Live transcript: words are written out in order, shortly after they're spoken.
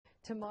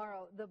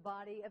Tomorrow, the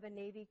body of a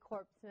Navy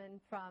Corpsman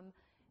from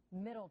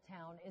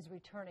Middletown is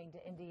returning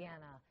to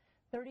Indiana.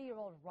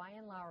 30-year-old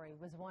Ryan Lowry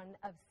was one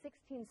of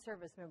 16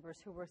 service members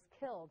who were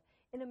killed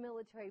in a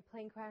military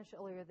plane crash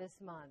earlier this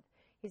month.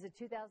 He's a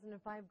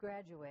 2005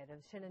 graduate of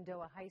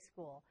Shenandoah High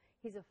School.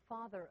 He's a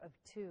father of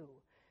two.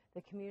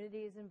 The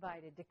community is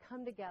invited to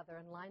come together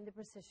and line the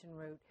Procession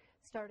route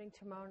starting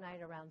tomorrow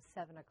night around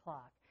 7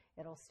 o'clock.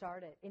 It'll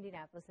start at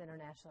Indianapolis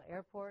International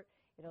Airport.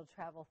 It'll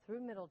travel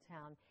through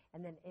Middletown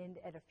and then end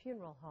at a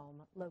funeral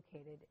home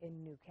located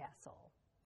in Newcastle.